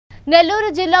నెల్లూరు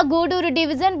జిల్లా గూడూరు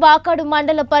డివిజన్ వాకాడు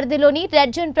మండల పరిధిలోని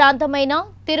రెడ్ జోన్ ప్రాంతమైన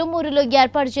తిరుమూరులో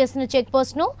ఏర్పాటు చేసిన check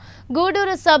పోస్ట్ను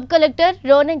Gudur sub collector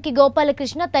Ronanki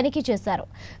Gopalakrishna తనిఖీ చేశారు.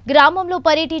 గ్రామంలో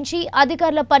పర్యటించి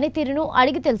అధికారుల పనితీరును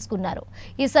అడిగి తెలుసుకున్నారు.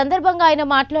 ఈ సందర్భంగా ఆయన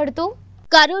మాట్లాడుతూ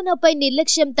కరోనాపై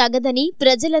నిర్లక్ష్యం తగదని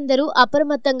ప్రజలందరూ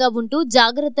అప్రమత్తంగా ఉంటూ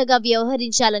జాగ్రత్తగా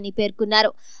వ్యవహరించాలని పేర్కొన్నారు.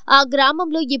 ఆ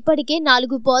గ్రామంలో ఇప్పటికే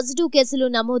 4 పాజిటివ్ కేసులు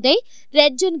నమోదై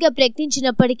రెడ్ జోన్ గా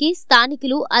ప్రకటించినప్పటికీ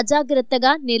స్థానికులు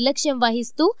అజాగ్రత్తగా నిర్లక్ష్యం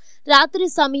వహిస్తూ రాత్రి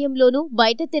సమయంలోనూ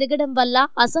బయట తిరగడం వల్ల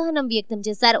అసహనం వ్యక్తం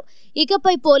చేశారు.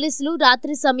 ఇకపై పోలీసులు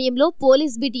రాత్రి సమయంలో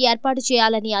పోలీస్ బీట్ ఏర్పాటు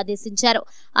చేయాలని ఆదేశించారు.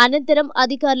 అనంతరం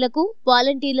అధికారులకు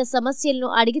వాలంటీర్ల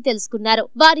సమస్యలను అడిగి తెలుసుకున్నారు.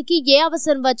 వారికి ఏ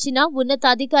అవసరం వచ్చినా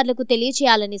ఉన్నతాధికారులకు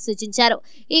తెలియజేయాలని సూచించారు.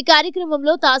 ఈ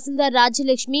కార్యక్రమంలో తహసీల్దార్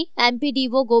Rajyalakshmi,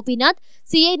 MPDO Gopinath,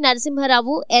 CI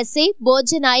Narasimha Rao, SI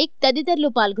భోజనాయక్ తదితరులు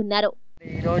పాల్గొన్నారు.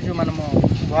 ఈ రోజు మనము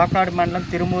వాకాడు మండలం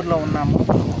తిరుమూరులో ఉన్నాము.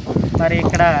 మరి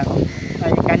ఇక్కడ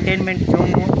containment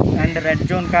zone and red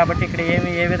zone కాబట్టి ఇక్కడ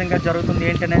ఏ విధంగా జరుగుతుంది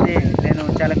ఏంటనేది నేను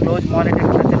చాలా క్లోజ్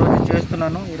మానిటరింగ్ ప్రతిరోజు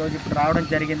చేస్తున్నాను. ఈరోజు ఇప్పుడు రావడం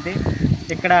జరిగింది.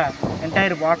 ఇక్కడ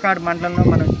ఎంటైర్ వాకాడు మండలంలో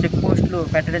మనం చెక్ పోస్టులు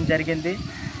పెట్టడం జరిగింది.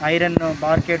 ఐరన్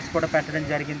బార్కేడ్స్ కూడా పెట్టడం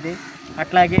జరిగింది.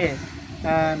 అట్లాగే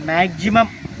మ్యాక్సిమం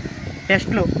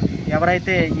టెస్టులు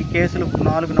ఎవరైతే ఈ కేసులు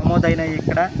 4 నమోదైనాయి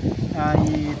ఇక్కడ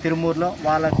ఈ తిరుమూరులో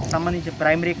వాళ్ళకి సంబంధించి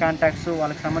ప్రైమరీ కాంటాక్ట్స్,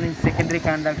 వాళ్ళకి సంబంధించి సెకండరీ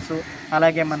కాంటాక్ట్స్,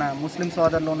 అలాగే మన ముస్లిం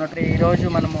సోదరులు ఉన్నట్టు ఈరోజు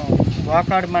మనము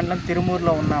వాకాడు మండలం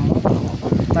తిరుమూరులో ఉన్నాము.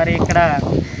 మరి ఇక్కడ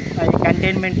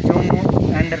containment zone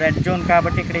and red zone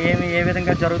కాబట్టి ఇక్కడ ఏ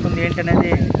విధంగా జరుగుతుంది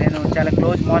ఏంటనేది నేను చాలా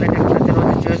క్లోజ్ మానిటరింగ్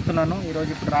ప్రతిరోజు చేస్తున్నాను.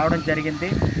 ఈరోజు ఇప్పుడు రావడం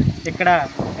జరిగింది. ఇక్కడ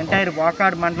ఎంటైర్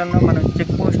వాకాడు మండలంలో మనం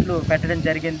చెక్ పోస్టులు పెట్టడం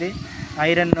జరిగింది.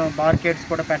 ఐరన్ బార్కేడ్స్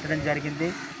కూడా పెట్టడం జరిగింది.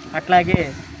 అట్లాగే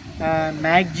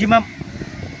మ్యాక్సిమం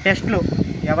టెస్టులు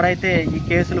ఎవరైతే ఈ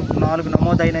కేసులు 4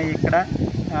 నమోదైనాయి ఇక్కడ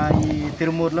ఈ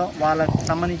తిరుమూరులో వాళ్ళకి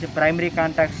సంబంధించి ప్రైమరీ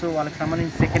కాంటాక్ట్స్, వాళ్ళకి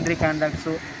సంబంధించి సెకండరీ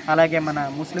కాంటాక్ట్స్, అలాగే మన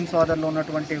ముస్లిం సోదరులు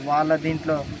ఉన్నటువంటి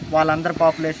వాళ్ళందరి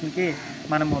పాపులేషన్కి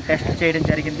మనము టెస్ట్ చేయడం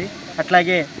జరిగింది.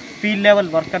 అట్లాగే ఫీల్డ్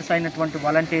లెవెల్ వర్కర్స్ అయినటువంటి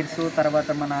వాలంటీర్స్,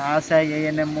 తర్వాత మన ఆశా,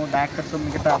 ఏఎన్ఎం, డాక్టర్స్,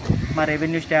 మిగతా మా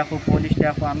రెవెన్యూ స్టాఫ్, పోలీస్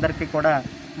స్టాఫ్ అందరికీ కూడా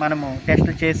మనము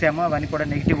టెస్టులు చేసాము. అవన్నీ కూడా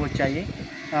నెగిటివ్ వచ్చాయి.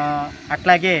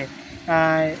 అట్లాగే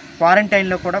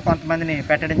క్వారంటైన్లో కూడా కొంతమందిని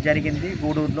పెట్టడం జరిగింది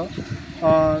గూడూరులో.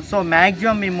 సో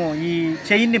మ్యాక్సిమం మేము ఈ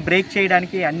చైన్ని బ్రేక్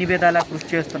చేయడానికి అన్ని విధాలా కృషి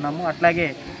చేస్తున్నాము. అట్లాగే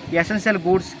ఎసెన్షియల్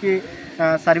గూడ్స్కి,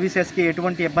 సర్వీసెస్కి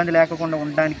ఎటువంటి ఇబ్బంది లేకుండా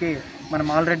ఉండడానికి మనం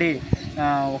ఆల్రెడీ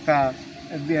ఒక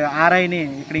ఆర్ఐని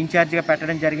ఇక్కడ ఇన్ఛార్జిగా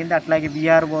పెట్టడం జరిగింది. అట్లాగే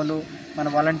విఆర్ఓలు, మన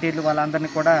వాలంటీర్లు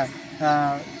వాళ్ళందరినీ కూడా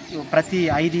ప్రతి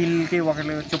 5 ఇళ్ళకి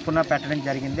ఒకరి చొప్పున పెట్టడం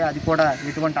జరిగింది. అది కూడా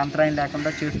ఎటువంటి అంతరాయం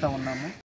లేకుండా చేస్తూ ఉన్నాము.